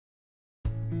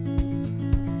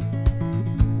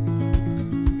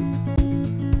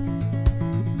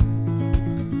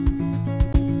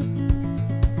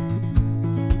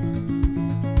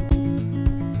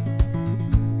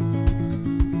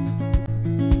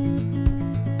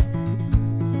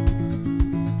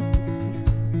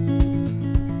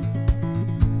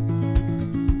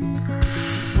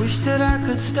that I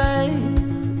could stay,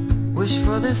 wish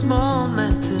for this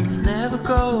moment to never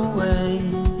go away.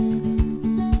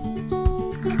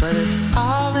 But it's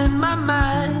all in my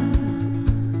mind,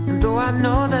 and though I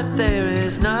know that there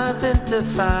is nothing to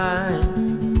find,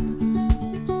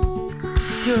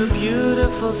 you're a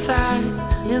beautiful sight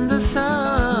in the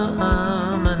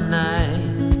summer night,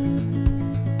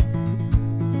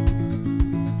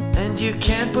 and you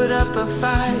can't put up a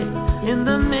fight in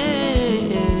the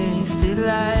misty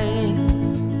light.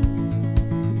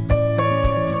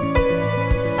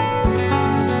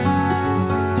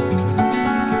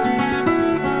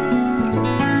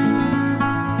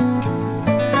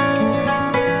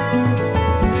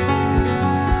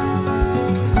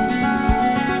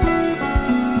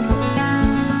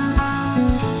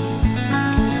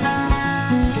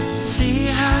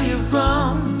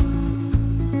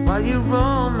 While you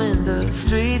roam in the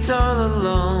streets all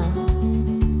alone,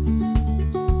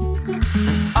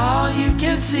 and all you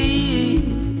can see,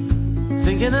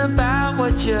 thinking about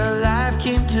what your life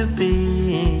came to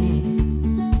be.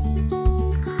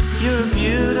 You're a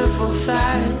beautiful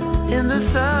sight in the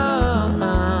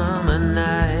summer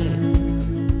night,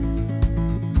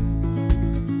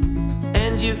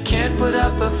 and you can't put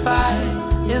up a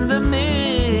fight in the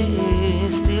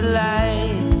misty light.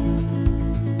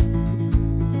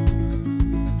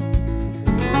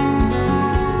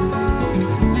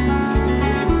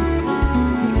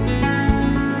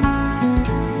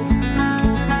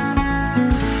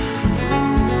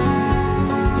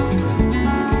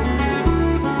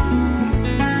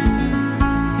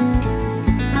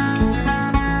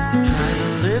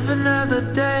 Another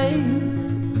day,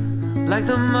 like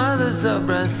the mothers of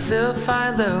Brazil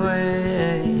find their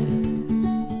way.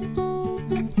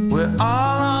 We're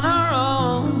all on our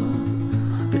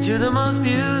own, but you're the most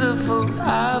beautiful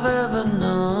I've ever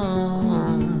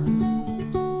known.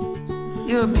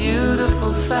 You're a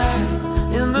beautiful sight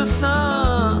in the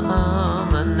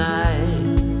summer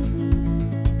night,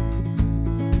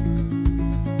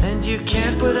 and you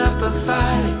can't put up a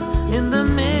fight in the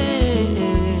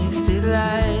misty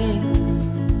light.